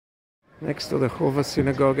Next to the Hova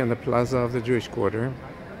Synagogue and the Plaza of the Jewish Quarter,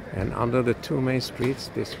 and under the two main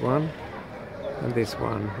streets, this one and this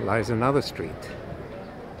one, lies another street.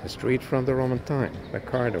 A street from the Roman time, the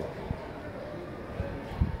Cardo.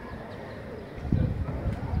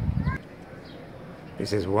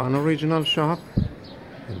 This is one original shop,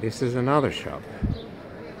 and this is another shop.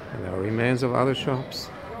 And there are remains of other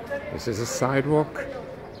shops. This is a sidewalk,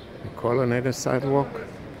 a colonnaded sidewalk,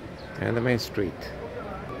 and the main street.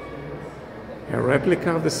 A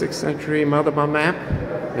replica of the 6th century Madaba map.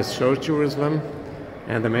 This shows Jerusalem,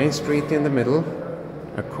 and the main street in the middle,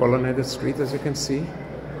 a colonnaded street as you can see,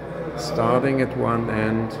 starting at one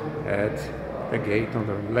end at the gate on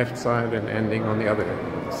the left side and ending on the other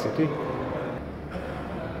end of the city.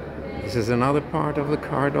 This is another part of the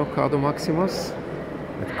Cardo Maximus,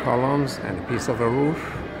 with columns and a piece of a roof,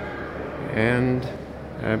 and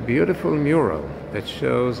a beautiful mural that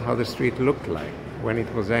shows how the street looked like when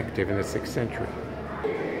it was active in the 6th century.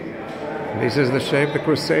 This is the shape the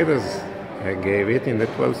Crusaders gave it in the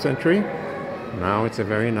 12th century. Now it's a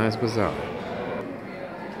very nice bazaar.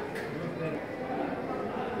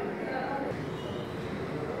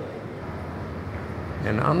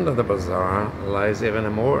 And under the bazaar lies even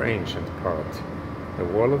a more ancient part, the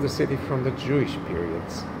wall of the city from the Jewish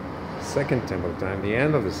periods. Second Temple time, the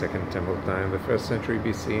end of the Second Temple time, the 1st century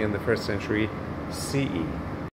BC and the 1st century CE.